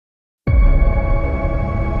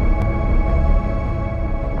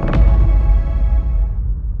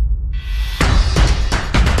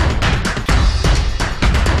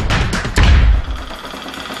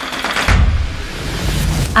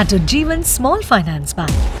At Ujjivan Small Finance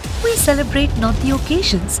Bank, we celebrate not the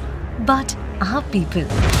occasions, but our people.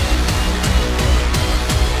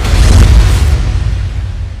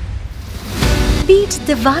 Be it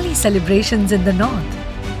Diwali celebrations in the north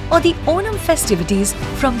or the Onam festivities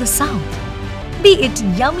from the south, be it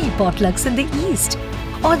yummy potlucks in the east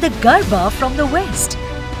or the Garba from the west,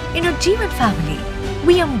 in Ujjivan family,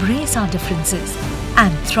 we embrace our differences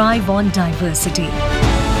and thrive on diversity.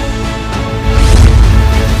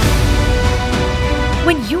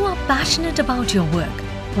 When you are passionate about your work,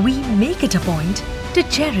 we make it a point to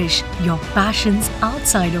cherish your passions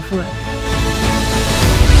outside of work.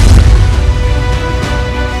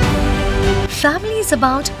 Family is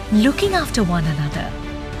about looking after one another.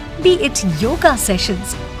 Be it yoga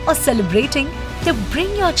sessions or celebrating the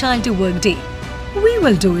Bring Your Child to Work Day, we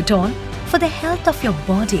will do it all for the health of your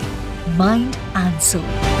body, mind and soul.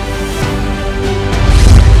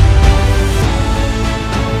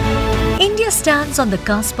 India stands on the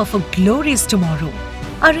cusp of a glorious tomorrow.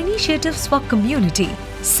 Our initiatives for community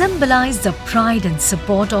symbolize the pride and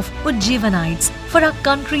support of Ujjivanites for our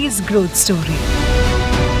country's growth story.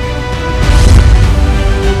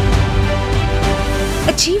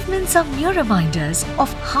 Achievements are mere reminders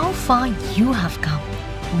of how far you have come.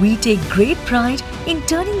 We take great pride in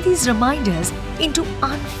turning these reminders into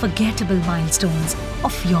unforgettable milestones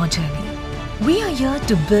of your journey. We are here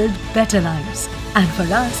to build better lives, and for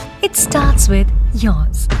us, it starts with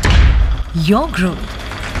yours. Your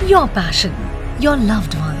growth, your passion, your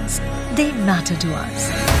loved ones, they matter to us.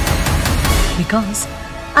 Because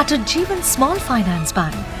at Ujjivan Small Finance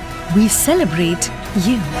Bank, we celebrate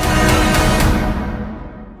you.